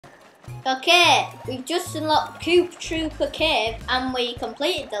Okay, we've just unlocked Coop Trooper Cave and we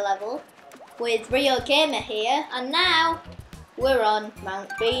completed the level with Rio Gamer here, and now we're on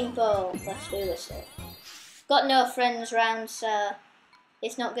Mount Beanpole. Let's do this thing. Got no friends round, so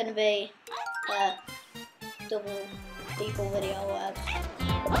it's not going to be a double people video or whatever.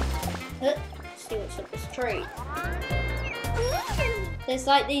 Let's see what's up this tree. There's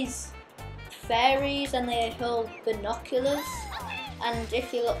like these fairies and they hold binoculars, and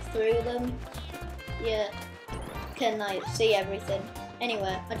if you look through them you can like see everything.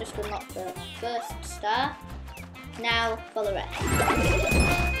 Anyway, I just unlocked the first star. Now for the rest.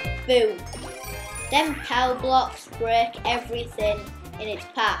 Boom. Them power blocks break everything in its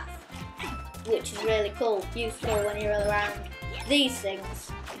path, which is really cool, useful when you're around these things,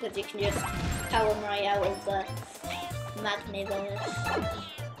 because you can just power them right out of the magniverse.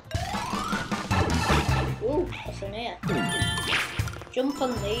 Ooh, what's in here? Jump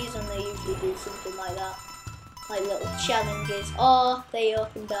on these and they usually do something like that. Like little challenges, or they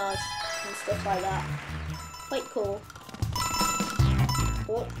open doors and stuff like that. Quite cool.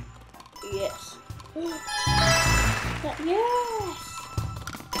 Oh, yes. Yes!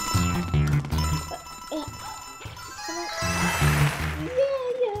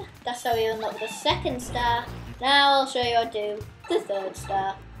 Yeah. That's how we unlock the second star. Now I'll show you how to do the third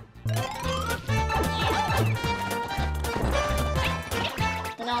star.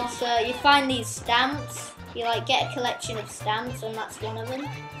 And also, you find these stamps. You like get a collection of stamps, and that's one of them.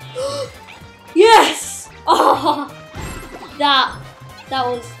 Yes! Oh, that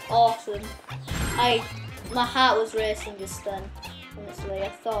was awesome. My heart was racing just then. Honestly, I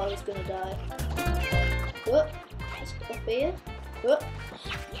thought I was gonna die. Whoop! Let's go up here. Whoop!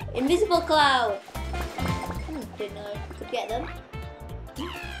 Invisible cloud. Didn't know you could get them.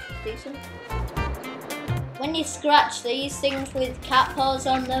 Decent. When you scratch these things with cat paws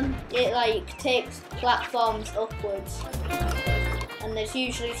on them, it like takes platforms upwards. And there's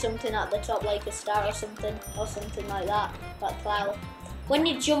usually something at the top, like a star or something like that, like cloud. When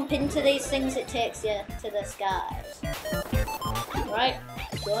you jump into these things, it takes you to the skies. Right?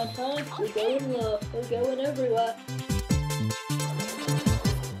 Going time, we're going low, we're going everywhere.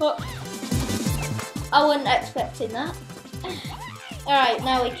 Oh, I wasn't expecting that. Alright,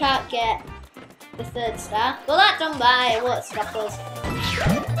 now we can't get the third star. Well, that done by, won't stop us.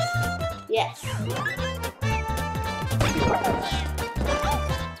 Yes.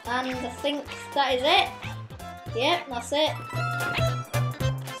 And I think that is it. Yep, that's it.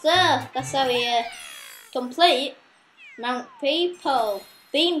 So, that's how we complete Mount Beanpole.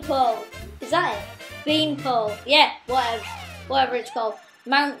 Beanpole. Is that it? Beanpole. Yeah, whatever it's called.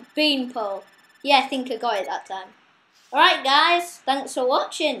 Mount Beanpole. Yeah, I think I got it that time. Alright guys, thanks for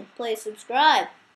watching. Please subscribe.